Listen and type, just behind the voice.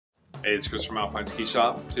Hey, it's Chris from Alpine Ski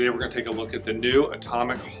Shop. Today we're going to take a look at the new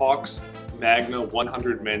Atomic Hawx Magna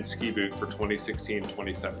 100 men's ski boot for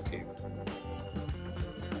 2016-2017.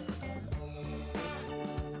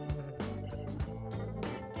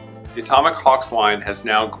 The Atomic Hawx line has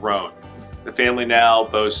now grown. The family now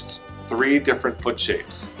boasts 3 different foot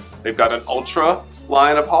shapes. They've got an ultra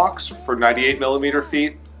line of Hawx for 98mm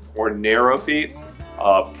feet or narrow feet,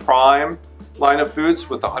 prime line of boots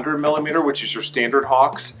with 100mm, which is your standard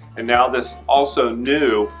Hawx, and now this also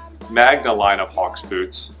new Magna line of Hawx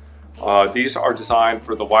boots. These are designed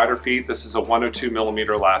for the wider feet. This is a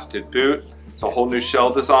 102mm lasted boot. It's a whole new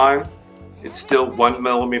shell design. It's still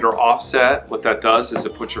 1mm offset. What that does is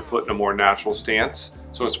it puts your foot in a more natural stance,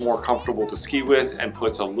 so it's more comfortable to ski with and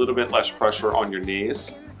puts a little bit less pressure on your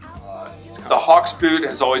knees. The Hawx boot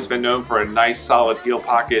has always been known for a nice solid heel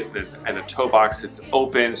pocket and a toe box that's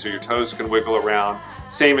open so your toes can wiggle around.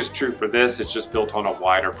 Same is true for this, it's just built on a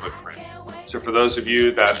wider footprint. So for those of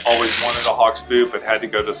you that always wanted a Hawx boot but had to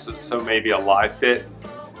go to maybe a live fit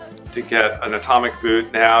to get an Atomic boot,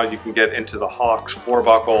 now you can get into the Hawx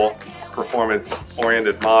 4-buckle performance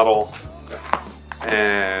oriented model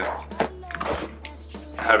and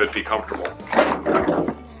have it be comfortable.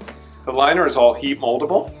 The liner is all heat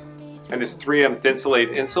moldable and is 3M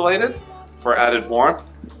Thinsulate insulated for added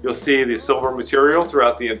warmth. You'll see the silver material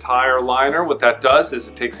throughout the entire liner. What that does is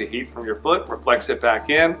it takes the heat from your foot, reflects it back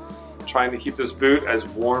in, trying to keep this boot as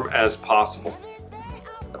warm as possible.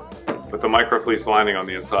 But the microfleece lining on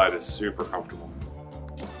the inside is super comfortable.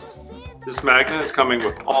 This Magna is coming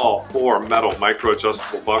with all 4 metal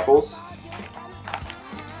micro-adjustable buckles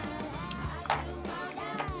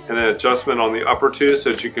and an adjustment on the upper 2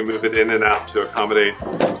 so that you can move it in and out to accommodate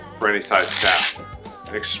for any size strap.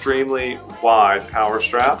 An extremely wide power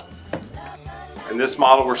strap. And this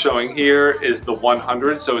model we're showing here is the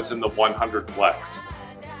 100, so it's in the 100 flex.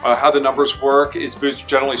 How the numbers work is boots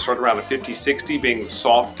generally start around a 50-60 being the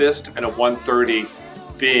softest and a 130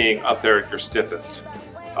 being up there at your stiffest.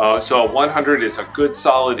 So a 100 is a good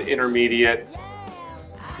solid intermediate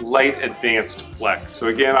light advanced flex. So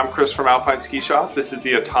again, I'm Chris from Alpine Ski Shop. This is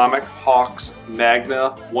the Atomic Hawx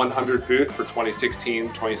Magna 100 boot for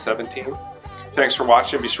 2016-2017. Thanks for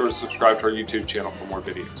watching. Be sure to subscribe to our YouTube channel for more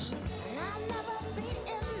videos.